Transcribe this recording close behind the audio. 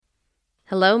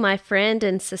Hello, my friend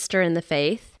and sister in the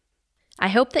faith. I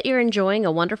hope that you're enjoying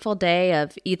a wonderful day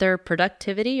of either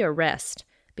productivity or rest,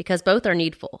 because both are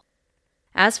needful.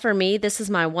 As for me, this is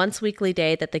my once weekly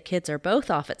day that the kids are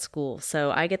both off at school,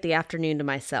 so I get the afternoon to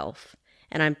myself,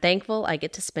 and I'm thankful I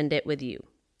get to spend it with you.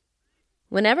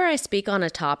 Whenever I speak on a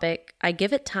topic, I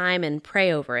give it time and pray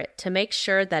over it to make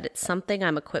sure that it's something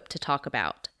I'm equipped to talk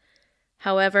about.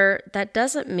 However, that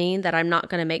doesn't mean that I'm not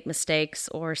going to make mistakes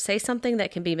or say something that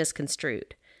can be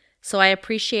misconstrued. So I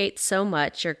appreciate so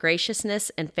much your graciousness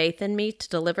and faith in me to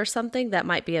deliver something that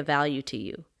might be of value to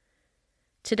you.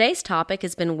 Today's topic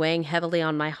has been weighing heavily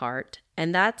on my heart,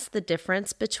 and that's the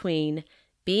difference between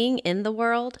being in the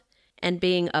world and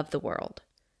being of the world.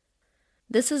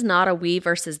 This is not a we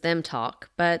versus them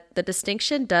talk, but the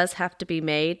distinction does have to be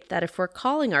made that if we're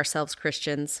calling ourselves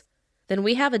Christians, then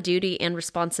we have a duty and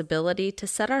responsibility to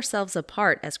set ourselves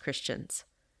apart as Christians.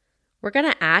 We're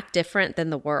going to act different than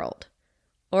the world,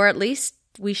 or at least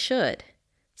we should.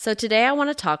 So today I want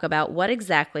to talk about what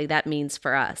exactly that means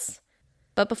for us.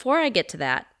 But before I get to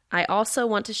that, I also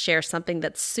want to share something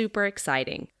that's super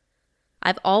exciting.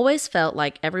 I've always felt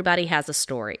like everybody has a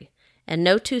story, and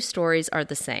no two stories are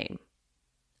the same.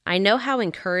 I know how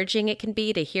encouraging it can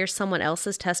be to hear someone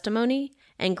else's testimony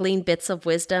and glean bits of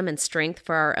wisdom and strength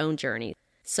for our own journey.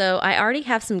 So I already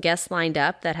have some guests lined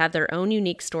up that have their own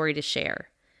unique story to share.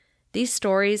 These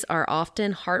stories are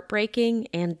often heartbreaking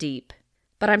and deep,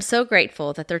 but I'm so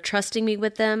grateful that they're trusting me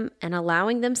with them and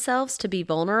allowing themselves to be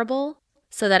vulnerable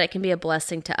so that it can be a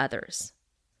blessing to others.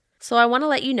 So I want to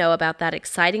let you know about that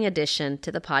exciting addition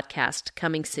to the podcast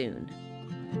coming soon.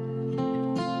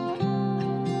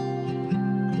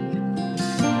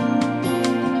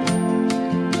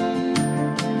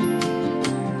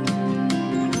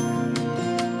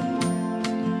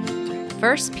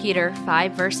 First Peter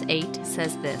 5 verse 8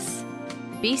 says this,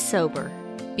 "Be sober,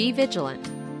 be vigilant,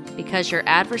 because your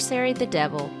adversary the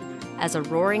devil, as a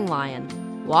roaring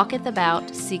lion, walketh about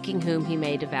seeking whom he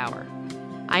may devour."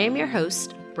 I am your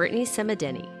host, Brittany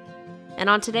Semedeni, and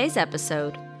on today's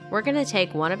episode, we're going to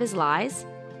take one of his lies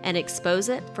and expose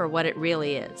it for what it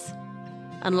really is,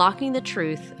 unlocking the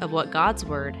truth of what God's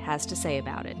Word has to say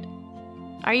about it.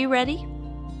 Are you ready?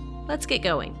 Let's get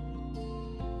going.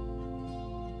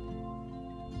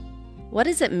 What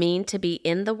does it mean to be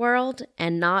in the world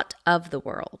and not of the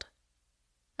world?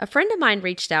 A friend of mine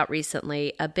reached out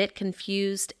recently, a bit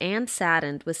confused and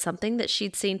saddened with something that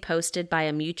she'd seen posted by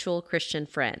a mutual Christian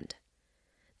friend.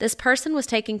 This person was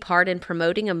taking part in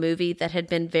promoting a movie that had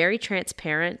been very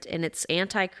transparent in its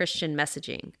anti-Christian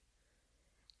messaging.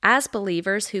 As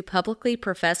believers who publicly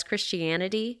profess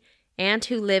Christianity and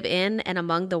who live in and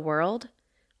among the world,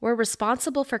 we're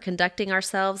responsible for conducting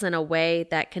ourselves in a way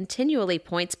that continually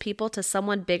points people to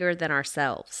someone bigger than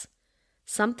ourselves,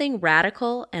 something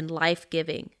radical and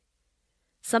life-giving,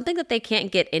 something that they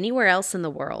can't get anywhere else in the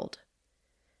world.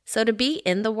 So to be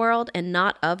in the world and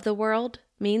not of the world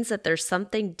means that there's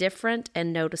something different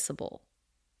and noticeable.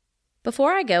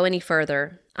 Before I go any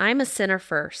further, I'm a sinner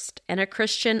first and a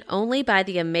Christian only by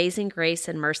the amazing grace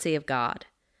and mercy of God.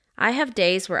 I have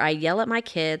days where I yell at my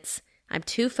kids, I'm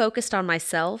too focused on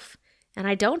myself, and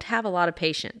I don't have a lot of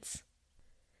patience.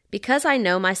 Because I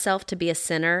know myself to be a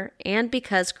sinner, and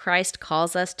because Christ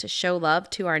calls us to show love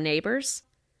to our neighbors,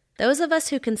 those of us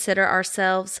who consider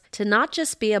ourselves to not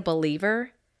just be a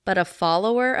believer, but a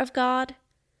follower of God,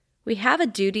 we have a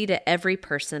duty to every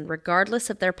person, regardless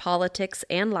of their politics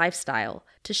and lifestyle,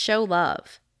 to show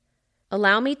love.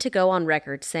 Allow me to go on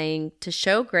record saying to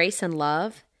show grace and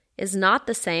love is not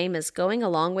the same as going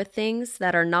along with things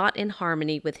that are not in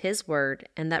harmony with His Word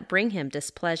and that bring Him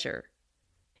displeasure.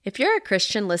 If you're a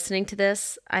Christian listening to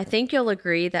this, I think you'll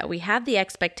agree that we have the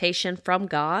expectation from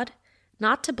God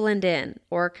not to blend in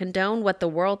or condone what the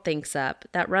world thinks up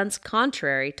that runs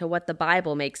contrary to what the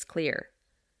Bible makes clear.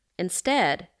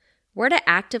 Instead, we're to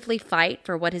actively fight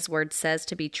for what His Word says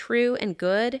to be true and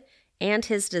good and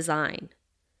His design.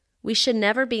 We should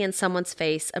never be in someone's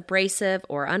face abrasive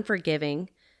or unforgiving,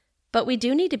 but we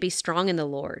do need to be strong in the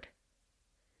Lord.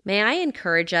 May I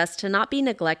encourage us to not be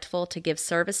neglectful to give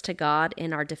service to God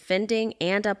in our defending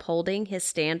and upholding His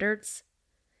standards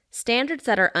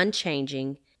that are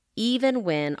unchanging even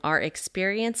when our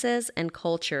experiences and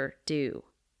culture do.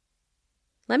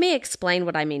 Let me explain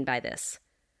what I mean by this.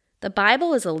 The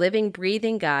Bible is a living,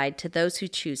 breathing guide to those who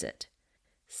choose it.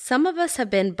 Some of us have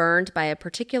been burned by a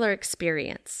particular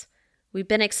experience. We've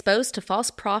been exposed to false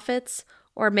prophets,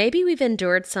 or maybe we've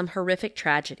endured some horrific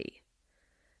tragedy.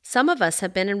 Some of us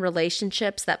have been in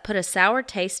relationships that put a sour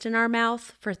taste in our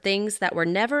mouth for things that were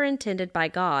never intended by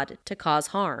God to cause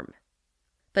harm.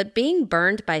 But being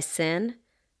burned by sin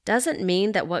doesn't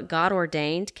mean that what God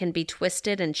ordained can be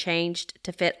twisted and changed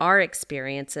to fit our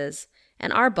experiences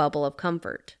and our bubble of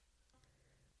comfort.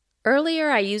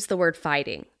 Earlier, I used the word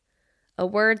fighting, a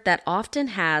word that often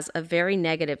has a very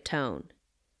negative tone.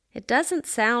 It doesn't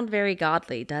sound very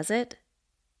godly, does it?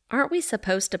 Aren't we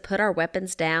supposed to put our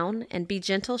weapons down and be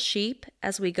gentle sheep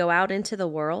as we go out into the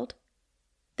world?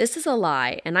 This is a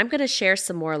lie, and I'm going to share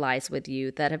some more lies with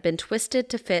you that have been twisted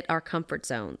to fit our comfort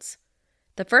zones.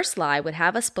 The first lie would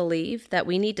have us believe that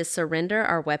we need to surrender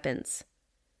our weapons.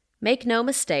 Make no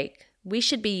mistake, we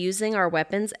should be using our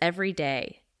weapons every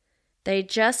day. They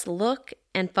just look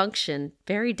and function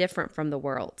very different from the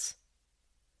world's.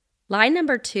 Lie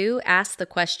number 2 asks the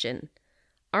question,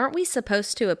 aren't we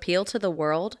supposed to appeal to the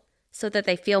world so that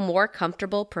they feel more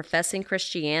comfortable professing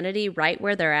Christianity right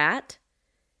where they're at?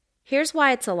 Here's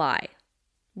why it's a lie.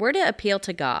 We're to appeal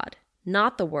to God,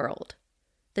 not the world.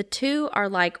 The two are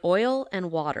like oil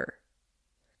and water.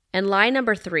 And lie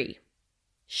number 3.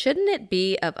 Shouldn't it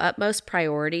be of utmost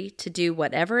priority to do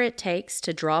whatever it takes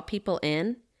to draw people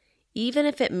in, even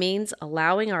if it means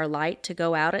allowing our light to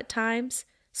go out at times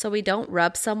so we don't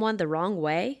rub someone the wrong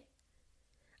way?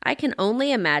 I can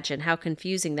only imagine how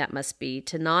confusing that must be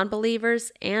to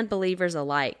non-believers and believers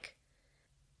alike.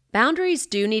 Boundaries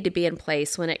do need to be in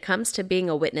place when it comes to being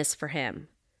a witness for Him.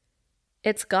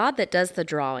 It's God that does the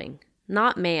drawing,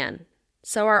 not man.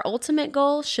 So our ultimate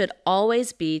goal should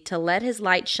always be to let His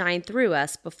light shine through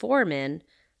us before men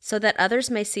so that others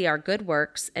may see our good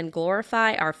works and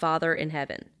glorify our Father in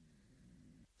heaven.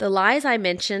 The lies I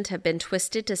mentioned have been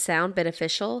twisted to sound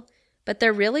beneficial, but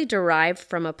they're really derived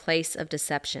from a place of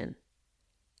deception.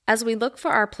 As we look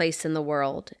for our place in the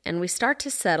world and we start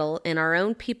to settle in our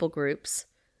own people groups,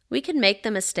 we can make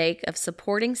the mistake of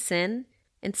supporting sin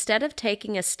instead of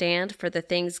taking a stand for the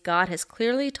things God has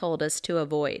clearly told us to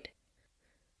avoid.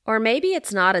 Or maybe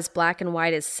it's not as black and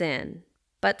white as sin,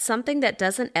 but something that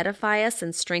doesn't edify us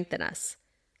and strengthen us,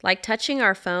 like touching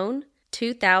our phone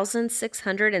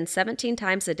 2,617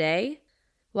 times a day,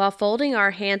 while folding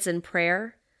our hands in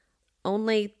prayer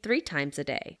only 3 times a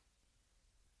day.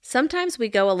 Sometimes we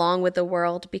go along with the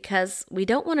world because we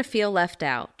don't want to feel left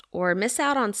out or miss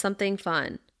out on something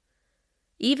fun.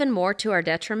 Even more to our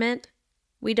detriment,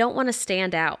 we don't want to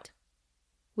stand out.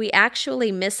 We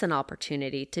actually miss an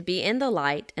opportunity to be in the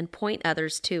light and point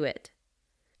others to it.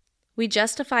 We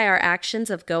justify our actions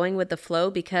of going with the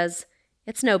flow because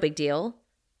it's no big deal.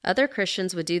 Other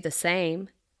Christians would do the same.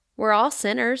 We're all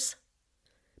sinners.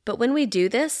 But when we do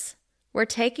this, we're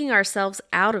taking ourselves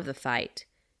out of the fight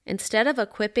instead of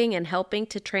equipping and helping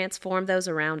to transform those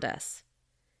around us.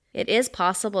 It is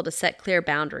possible to set clear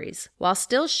boundaries while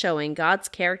still showing God's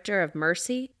character of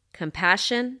mercy,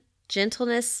 compassion,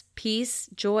 gentleness, peace,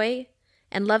 joy,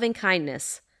 and loving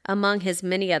kindness among His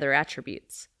many other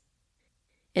attributes.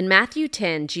 In Matthew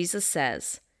 10, Jesus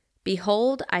says,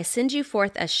 "Behold, I send you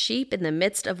forth as sheep in the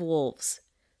midst of wolves.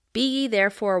 Be ye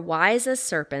therefore wise as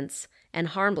serpents and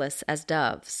harmless as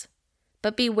doves.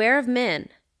 But beware of men,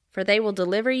 for they will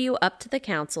deliver you up to the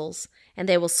councils, and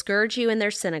they will scourge you in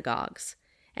their synagogues.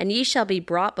 And ye shall be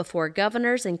brought before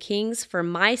governors and kings for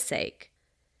my sake."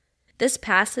 This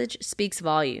passage speaks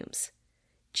volumes.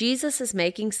 Jesus is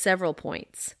making several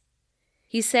points.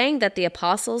 He's saying that the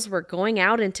apostles were going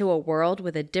out into a world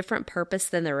with a different purpose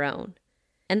than their own,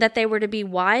 and that they were to be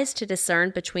wise to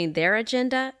discern between their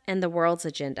agenda and the world's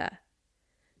agenda.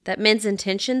 That men's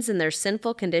intentions in their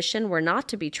sinful condition were not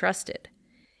to be trusted,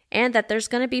 and that there's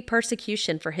going to be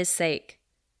persecution for His sake.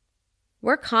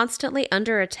 We're constantly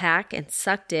under attack and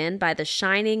sucked in by the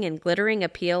shining and glittering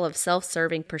appeal of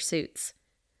self-serving pursuits.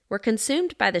 We're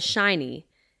consumed by the shiny,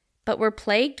 but we're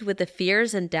plagued with the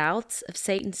fears and doubts of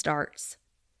Satan's darts.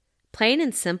 Plain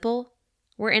and simple,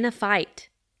 we're in a fight.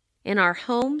 In our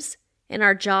homes, in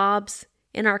our jobs,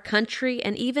 in our country,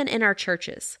 and even in our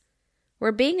churches.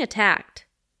 We're being attacked.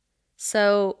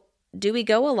 So, do we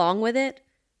go along with it?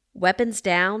 Weapons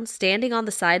down, standing on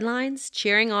the sidelines,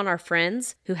 cheering on our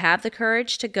friends who have the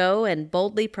courage to go and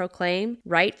boldly proclaim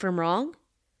right from wrong,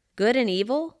 good and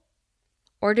evil?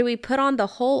 Or do we put on the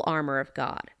whole armor of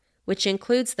God, which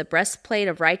includes the breastplate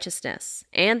of righteousness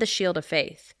and the shield of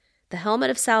faith, the helmet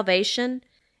of salvation,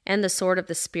 and the sword of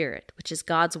the Spirit, which is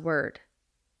God's word?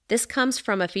 This comes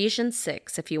from Ephesians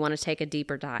 6 if you want to take a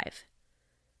deeper dive.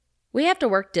 We have to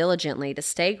work diligently to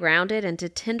stay grounded and to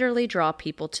tenderly draw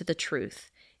people to the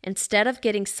truth, instead of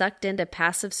getting sucked into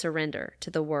passive surrender to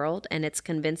the world and its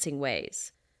convincing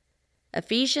ways.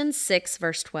 Ephesians 6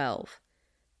 verse 12,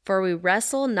 "For we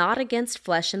wrestle not against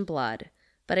flesh and blood,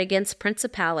 but against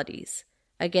principalities,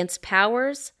 against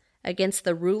powers, against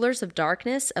the rulers of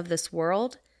darkness of this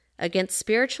world, against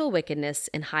spiritual wickedness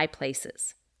in high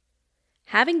places."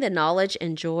 Having the knowledge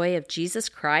and joy of Jesus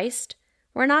Christ,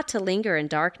 we're not to linger in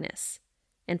darkness.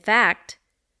 In fact,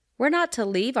 we're not to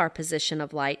leave our position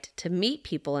of light to meet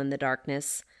people in the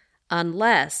darkness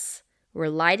unless we're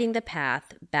lighting the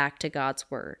path back to God's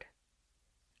Word.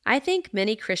 I think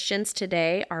many Christians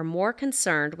today are more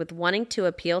concerned with wanting to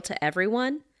appeal to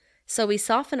everyone, so we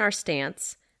soften our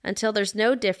stance until there's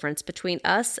no difference between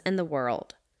us and the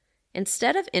world.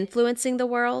 Instead of influencing the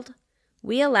world,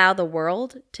 we allow the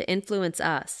world to influence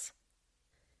us.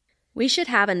 We should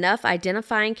have enough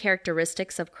identifying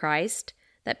characteristics of Christ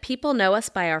that people know us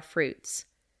by our fruits,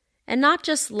 and not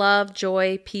just love,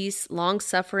 joy, peace,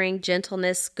 long-suffering,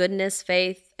 gentleness, goodness,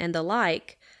 faith, and the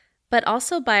like, but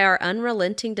also by our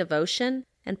unrelenting devotion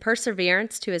and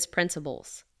perseverance to His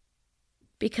principles.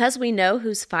 Because we know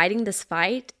who's fighting this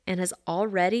fight and has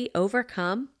already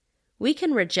overcome, we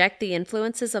can reject the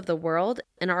influences of the world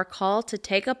in our call to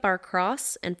take up our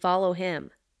cross and follow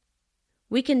Him.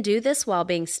 We can do this while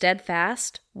being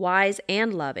steadfast, wise,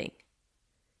 and loving.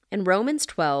 In Romans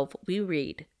 12, we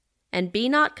read, "And be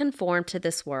not conformed to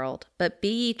this world, but be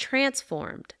ye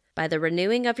transformed by the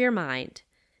renewing of your mind,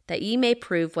 that ye may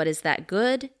prove what is that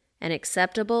good and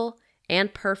acceptable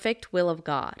and perfect will of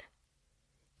God."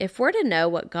 If we're to know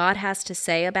what God has to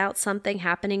say about something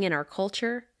happening in our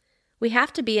culture, we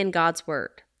have to be in God's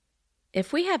Word.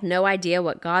 If we have no idea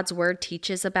what God's Word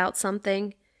teaches about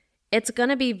something, it's going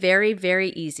to be very, very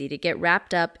easy to get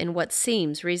wrapped up in what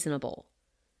seems reasonable.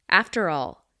 After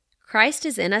all, Christ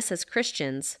is in us as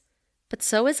Christians, but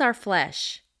so is our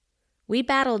flesh. We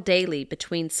battle daily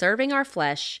between serving our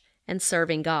flesh and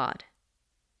serving God.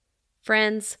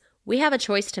 Friends, we have a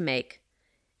choice to make,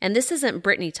 and this isn't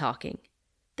Brittany talking.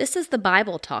 This is the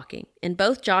Bible talking in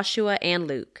both Joshua and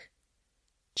Luke.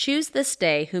 Choose this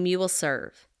day whom you will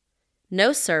serve.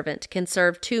 No servant can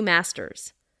serve two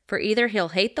masters, for either he'll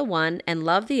hate the one and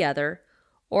love the other,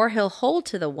 or he'll hold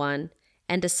to the one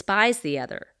and despise the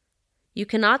other. You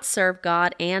cannot serve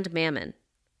God and mammon.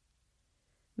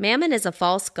 Mammon is a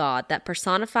false god that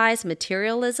personifies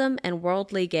materialism and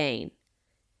worldly gain.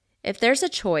 If there's a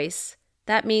choice,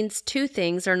 that means two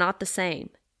things are not the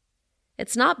same.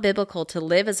 It's not biblical to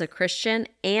live as a Christian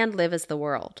and live as the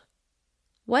world.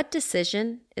 What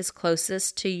decision is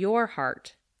closest to your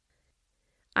heart?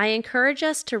 I encourage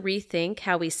us to rethink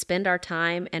how we spend our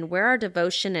time and where our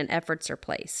devotion and efforts are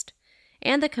placed,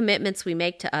 and the commitments we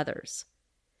make to others.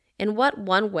 In what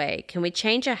one way can we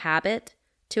change a habit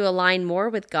to align more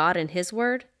with God and His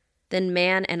Word than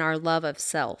man and our love of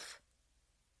self?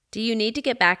 Do you need to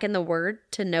get back in the Word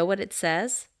to know what it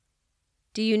says?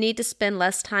 Do you need to spend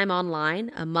less time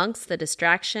online amongst the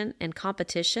distraction and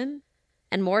competition,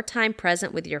 and more time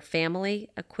present with your family,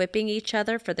 equipping each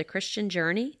other for the Christian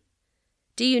journey?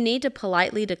 Do you need to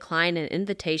politely decline an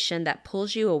invitation that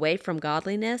pulls you away from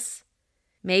godliness?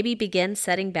 Maybe begin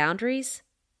setting boundaries?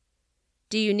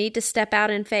 Do you need to step out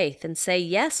in faith and say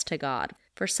yes to God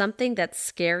for something that's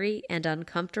scary and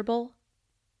uncomfortable?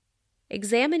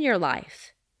 Examine your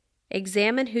life.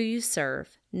 Examine who you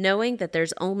serve, knowing that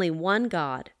there's only one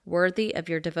God worthy of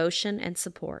your devotion and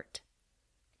support.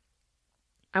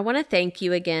 I want to thank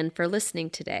you again for listening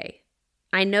today.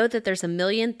 I know that there's a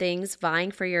million things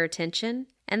vying for your attention,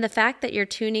 and the fact that you're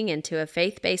tuning into a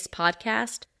faith-based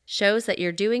podcast shows that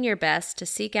you're doing your best to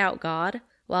seek out God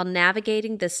while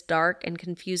navigating this dark and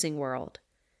confusing world.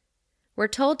 We're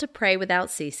told to pray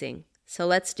without ceasing, so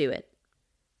let's do it.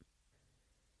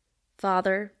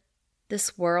 Father,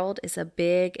 this world is a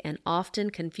big and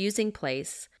often confusing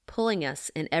place, pulling us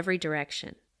in every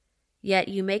direction. Yet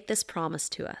you make this promise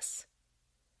to us.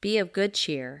 Be of good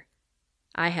cheer.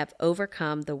 I have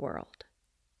overcome the world.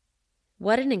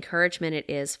 What an encouragement it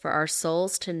is for our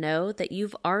souls to know that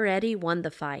you've already won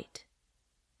the fight.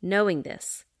 Knowing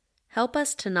this, help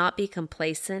us to not be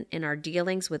complacent in our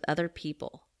dealings with other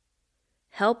people.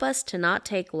 Help us to not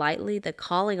take lightly the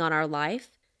calling on our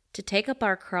life to take up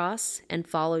our cross and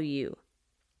follow you.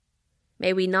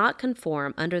 May we not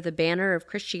conform under the banner of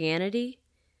Christianity,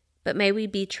 but may we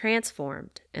be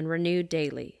transformed and renewed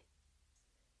daily.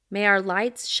 May our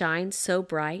lights shine so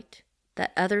bright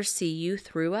that others see you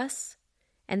through us,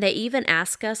 and they even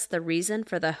ask us the reason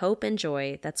for the hope and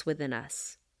joy that's within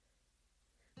us.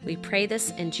 We pray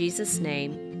this in Jesus'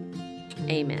 name.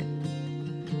 Amen.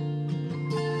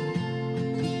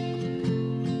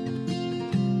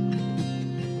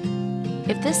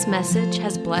 If this message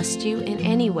has blessed you in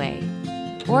any way,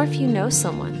 or if you know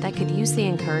someone that could use the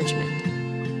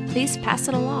encouragement, please pass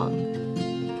it along.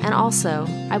 And also,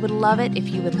 I would love it if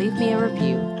you would leave me a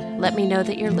review, let me know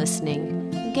that you're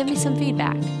listening, and give me some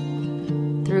feedback.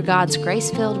 Through God's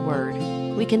grace-filled word,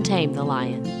 we can tame the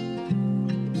lion.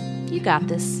 You got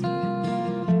this.